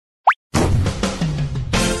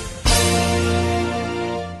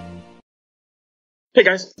Hey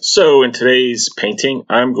guys, so in today's painting,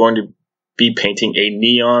 I'm going to be painting a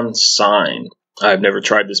neon sign. I've never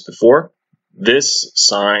tried this before. This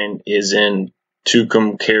sign is in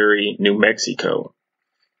Tucumcari, New Mexico.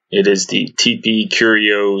 It is the Tepee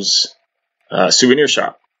Curios souvenir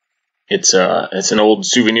shop. It's an old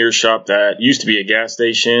souvenir shop that used to be a gas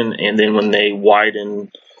station, and then when they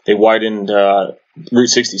widened Route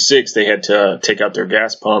 66, they had to take out their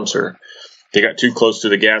gas pumps, or they got too close to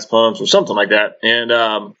the gas pumps or something like that.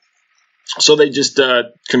 And so they just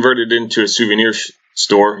converted it into a souvenir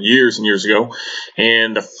store years and years ago.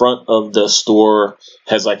 And the front of the store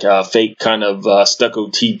has like a fake kind of stucco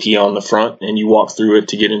teepee on the front, and you walk through it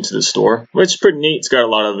to get into the store, which is pretty neat. It's got a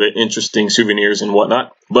lot of interesting souvenirs and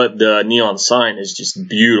whatnot. But the neon sign is just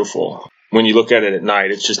beautiful. When you look at it at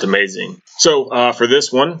night, it's just amazing. So for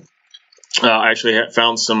this one, I actually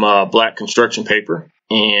found some black construction paper,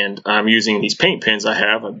 and I'm using these paint pens I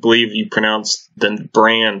have. I believe you pronounce the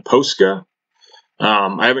brand Posca.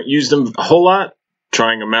 I haven't used them a whole lot,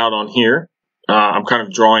 trying them out on here. I'm kind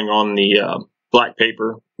of drawing on the black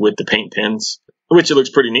paper with the paint pens, which it looks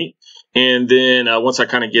pretty neat. And then once I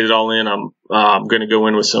kind of get it all in, I'm going to go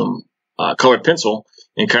in with some colored pencil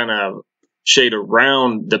and kind of shade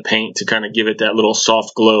around the paint to kind of give it that little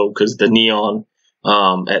soft glow, because the neon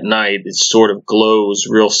at night, it sort of glows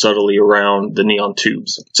real subtly around the neon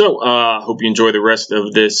tubes. So hope you enjoy the rest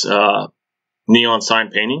of this neon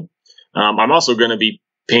sign painting. I'm also going to be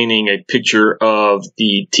painting a picture of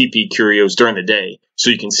the Tepee Curios during the day,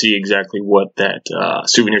 so you can see exactly what that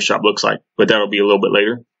souvenir shop looks like, but that'll be a little bit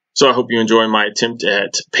later. So I hope you enjoy my attempt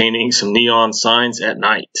at painting some neon signs at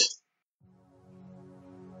night.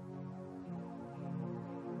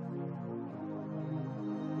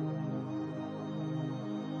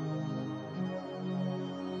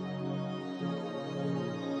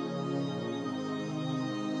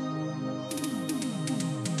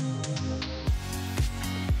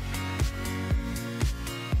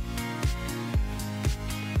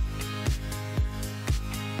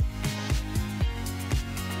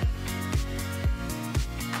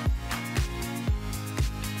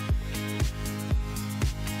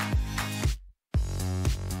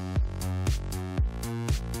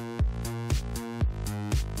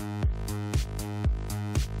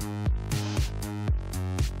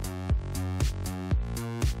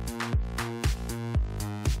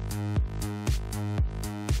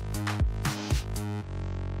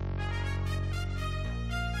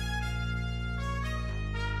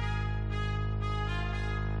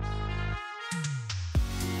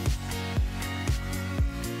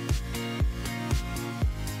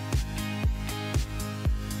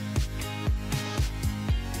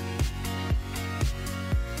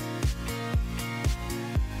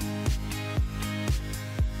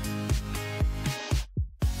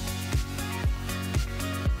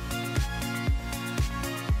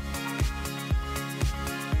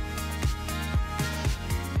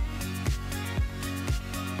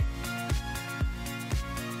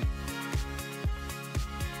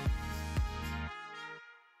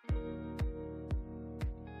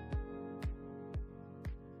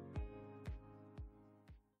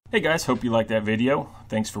 Hey guys, hope you liked that video.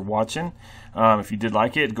 Thanks for watching. If you did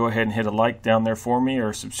like it, go ahead and hit a like down there for me,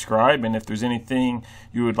 or subscribe. And if there's anything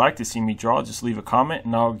you would like to see me draw, just leave a comment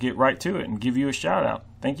and I'll get right to it and give you a shout out.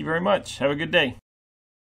 Thank you very much. Have a good day.